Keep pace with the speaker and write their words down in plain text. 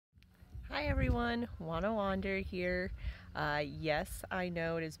Hi everyone, Wanna Wander here. Yes, I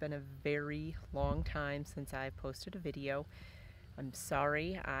know it has been a very long time since I posted a video. I'm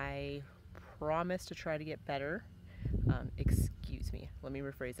sorry, I promise to try to get better. Excuse me, let me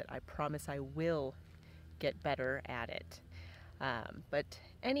rephrase it. I promise I will get better at it. But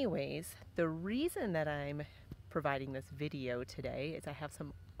anyways, the reason that I'm providing this video today is I have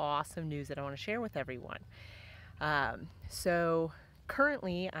some awesome news that I want to share with everyone. So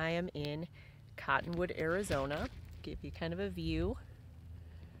currently I am in Cottonwood, Arizona. Give you kind of a view.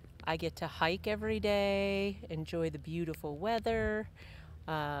 I get to hike every day, enjoy the beautiful weather.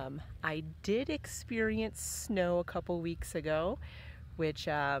 I did experience snow a couple weeks ago, which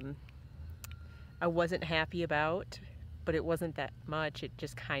I wasn't happy about, but it wasn't that much. It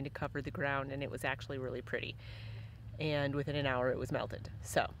just kind of covered the ground and it was actually really pretty. And within an hour it was melted.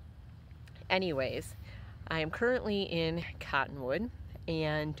 So anyways, I am currently in Cottonwood,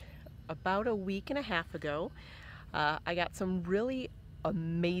 and about a week and a half ago, I got some really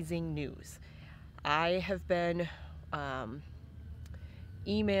amazing news. I have been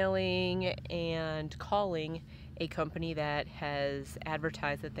emailing and calling a company that has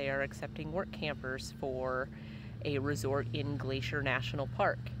advertised that they are accepting work campers for a resort in Glacier National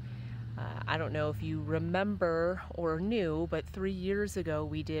Park. I don't know if you remember or knew, but 3 years ago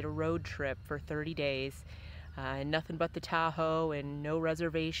we did a road trip for 30 days. Nothing but the Tahoe and no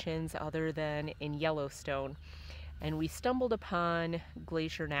reservations other than in Yellowstone. And we stumbled upon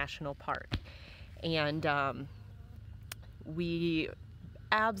Glacier National Park. And we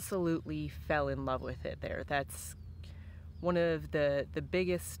absolutely fell in love with it there. That's one of the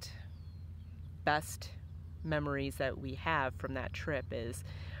biggest, best memories that we have from that trip is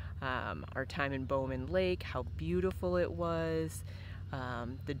our time in Bowman Lake, how beautiful it was,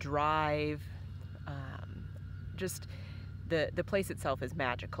 the drive, just the place itself is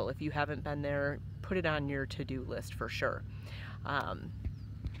magical. If you haven't been there, put it on your to-do list for sure.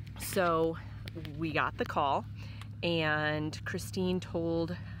 So we got the call, and Christine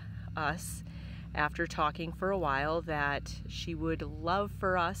told us after talking for a while that she would love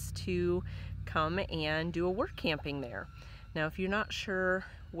for us to come and do a work camping there. Now, if you're not sure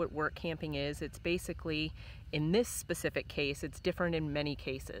what work camping is, it's basically, in this specific case, it's different in many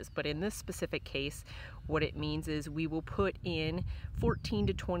cases, but in this specific case, what it means is we will put in 14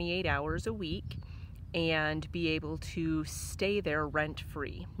 to 28 hours a week and be able to stay there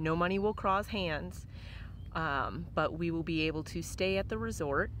rent-free. No money will cross hands, but we will be able to stay at the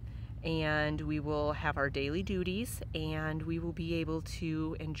resort, and we will have our daily duties, and we will be able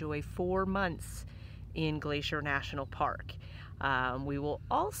to enjoy 4 months in Glacier National Park. We will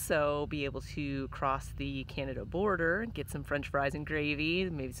also be able to cross the Canada border and get some French fries and gravy,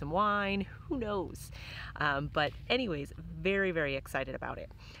 maybe some wine, who knows. But anyways, very, very excited about it.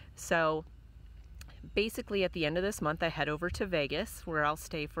 So basically at the end of this month, I head over to Vegas, where I'll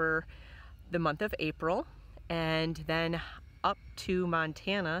stay for the month of April, and then up to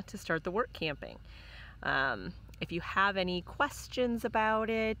Montana to start the work camping. If you have any questions about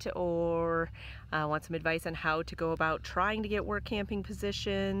it, or want some advice on how to go about trying to get work camping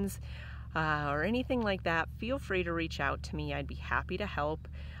positions, or anything like that, feel free to reach out to me. I'd be happy to help.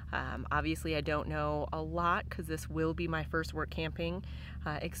 Obviously I don't know a lot because this will be my first work camping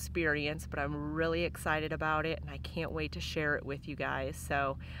experience, but I'm really excited about it and I can't wait to share it with you guys.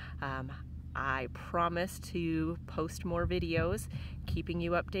 So I promise to post more videos, keeping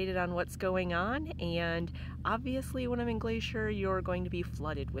you updated on what's going on, and obviously when I'm in Glacier, you're going to be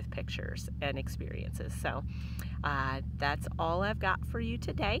flooded with pictures and experiences. So that's all I've got for you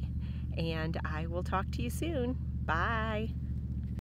today, and I will talk to you soon. Bye!